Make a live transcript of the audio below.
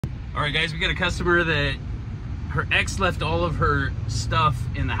All right, guys, we got a customer that her ex left all of her stuff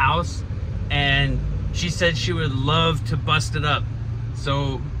in the house, and she said she would love to bust it up.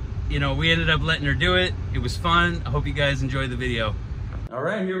 So, you know, we ended up letting her do it. It was fun. I hope you guys enjoyed the video. All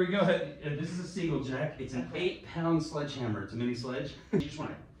right, here we go. This is a single jack. It's an 8-pound sledgehammer. It's a mini sledge. You just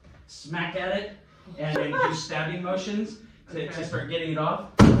want to smack at it and then do stabbing motions to start getting it off.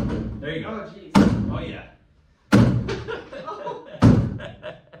 There you go. Oh, jeez. Oh, yeah. Oh.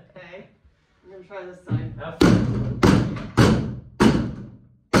 Okay. I'm going to try this side. Have fun.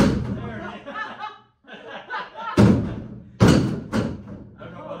 There it is. I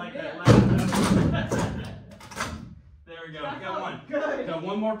don't know if I like that laugh. There we go. We got one. Good. Got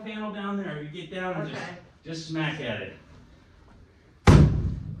one more panel down there. You get down and just smack at it.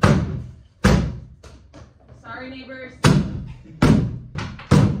 Sorry, neighbors.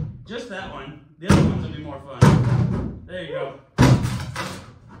 Just that one. The other ones will be more fun. There you go.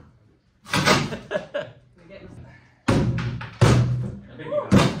 There you go.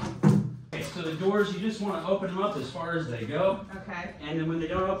 Okay, so the doors, you just want to open them up as far as they go. Okay. And then when they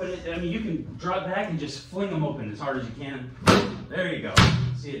don't open it, I mean, you can drop back and just fling them open as hard as you can. There you go.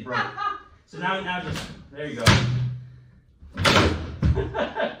 See, it broke. So now just, there you go.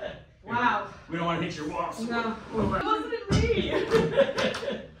 Wow. We don't want to hit your walls. No. It wasn't me.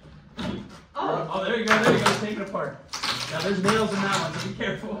 Oh, there you go. There you go. Take it apart. Now there's nails in that one, so be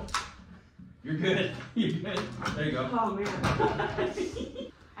careful. You're good. You're good. There you go. Oh, man.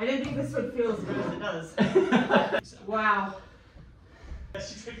 I didn't think this would feel as good as it does. Wow.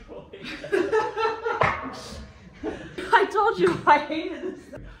 I told you I hated this.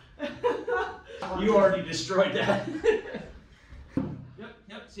 You already destroyed that.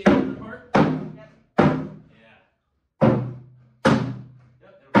 Yep. See how the part? Yep. Yeah.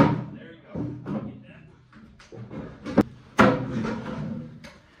 Yep. There you go. Get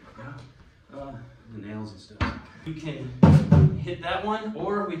that. The nails and stuff. You can hit that one,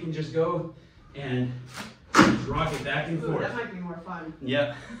 or we can just go and just rock it back and forth. That might be more fun.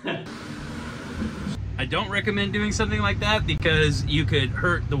 Yep. I don't recommend doing something like that because you could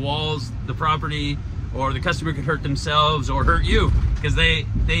hurt the walls, the property, or the customer could hurt themselves or hurt you because they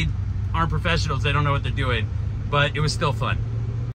aren't professionals. They don't know what they're doing, but it was still fun.